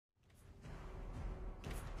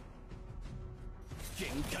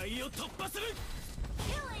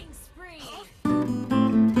Killing spree.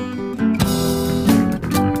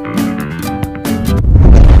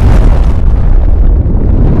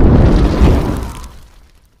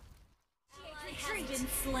 Has been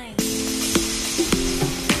slain.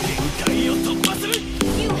 You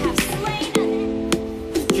have slain an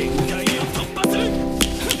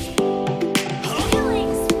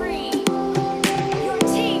killing spree. Your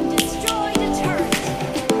team destroyed a turret.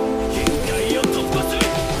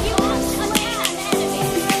 You have slain an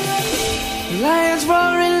enemy. Lions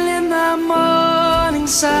roaring in the morning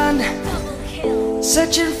sun, Double kill.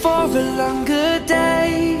 searching for a longer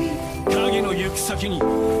day.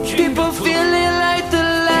 People feeling like the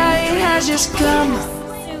light has just come.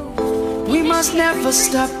 We must never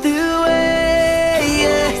stop the way,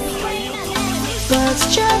 yeah. Birds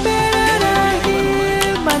chirping and I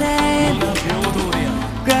hear my name,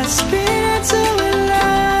 grasping into a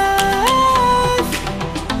life.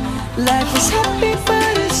 Life is happy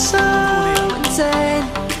but it's so insane.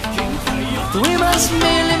 We must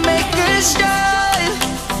merely make a start.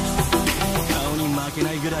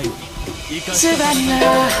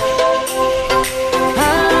 Savannah,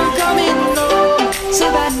 I'm coming home.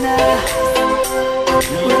 Savannah,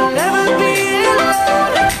 we'll never be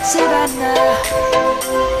alone. Savannah,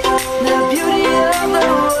 the beauty of the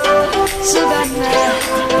world. Savannah,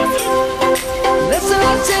 let's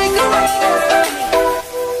all take a ride.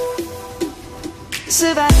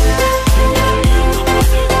 Savannah.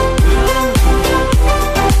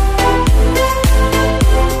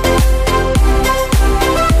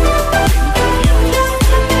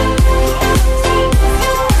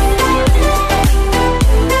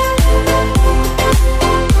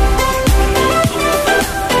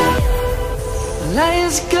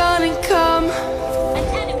 Lion's gonna come. An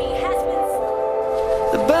enemy has been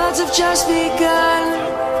slain. The birds have just begun.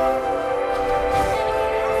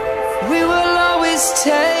 We will always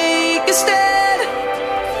take a stand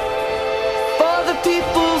for the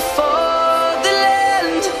people, for the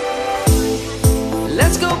land.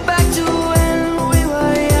 Let's go back to when we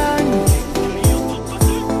were young.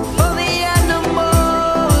 For the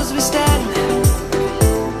animals we stand.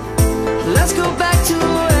 Let's go back to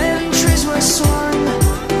when trees were swung.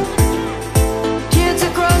 Kids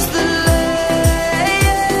across the land.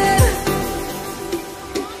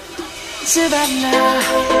 Savannah,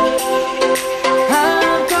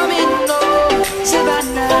 I'm coming home.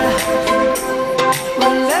 Savannah,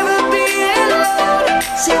 we'll never be alone.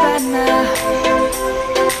 Savannah,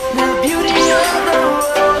 the beauty of the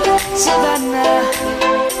world. Savannah,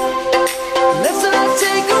 let's all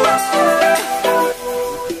take a ride.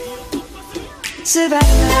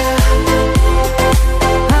 Savannah,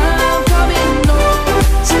 I'm coming home.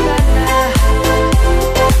 Savannah,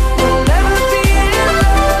 we'll never be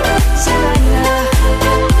alone. Savannah,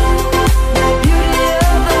 the beauty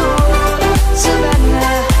of the world.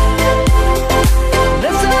 Savannah,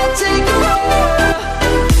 let's all take a ride.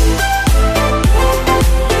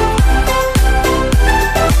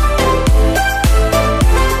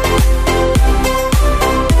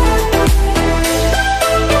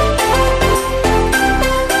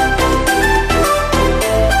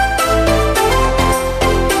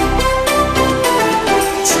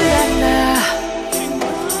 Savannah,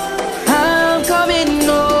 I'm coming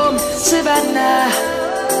home. Savannah,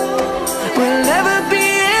 we'll never be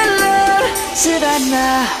alone.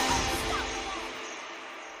 Savannah.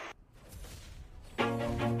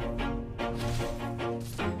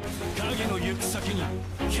 You have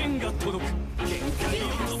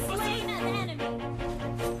slain an enemy.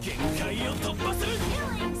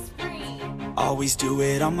 Killing spree. Always do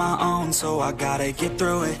it on my own, so I gotta get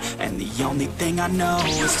through it. And the only thing I know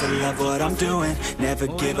is to love what I'm doing. Never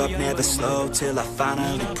give up, never slow, till I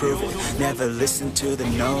finally prove it. Never listen to the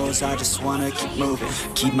no's, I just wanna keep moving.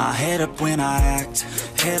 Keep my head up when I act,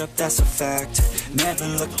 head up, that's a fact. Never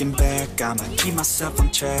looking back, I'ma keep myself on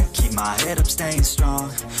track. Keep my head up, staying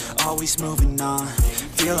strong, always moving on.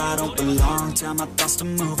 Feel I don't belong, tell my thoughts to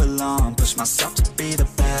move along. Push myself to be the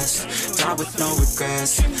best, die with no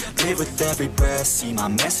regrets. Live with every breath, see my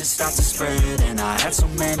message start to spread. And I had so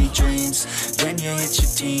many dreams, when you hit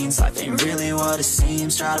your teens. Life ain't really what it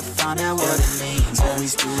seems, try to find out what it means.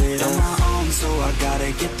 Always do it on my own, so I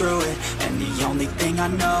gotta get through it. And the only thing I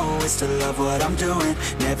know is to love what I'm doing.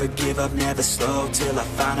 Never give up, never slow, till I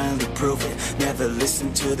finally prove it. Never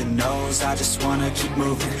listen to the no's, I just wanna keep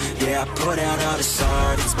moving. Yeah, I put out all this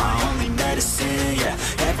art, it's my only medicine. Yeah,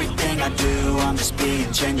 everything I do, I'm just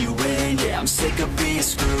being genuine. Yeah, I'm sick of being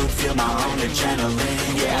screwed, feel my own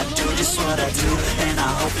adrenaline. Yeah, I do just what I do, and I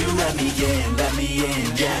hope you let me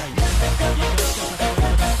in, yeah.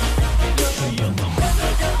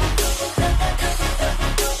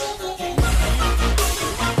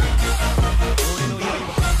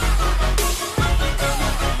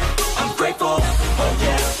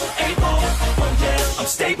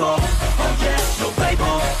 label. Oh yeah, no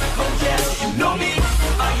label. Oh yeah, you know me.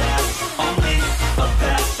 I have only a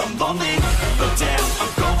path. I'm lonely, but damn,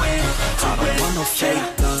 I'm going to win. I don't want no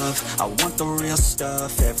fake love, I want the real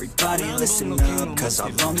stuff. Everybody listen up, cause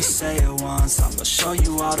I'll only say it once. I'm gonna show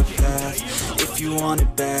you all the path. If you want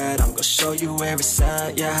it bad, I'm gonna show you where it's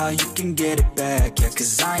at. Yeah, how you can get it back. Yeah,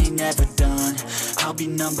 cause I ain't never done. I'll be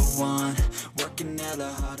number one, working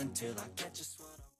hella hard until I get just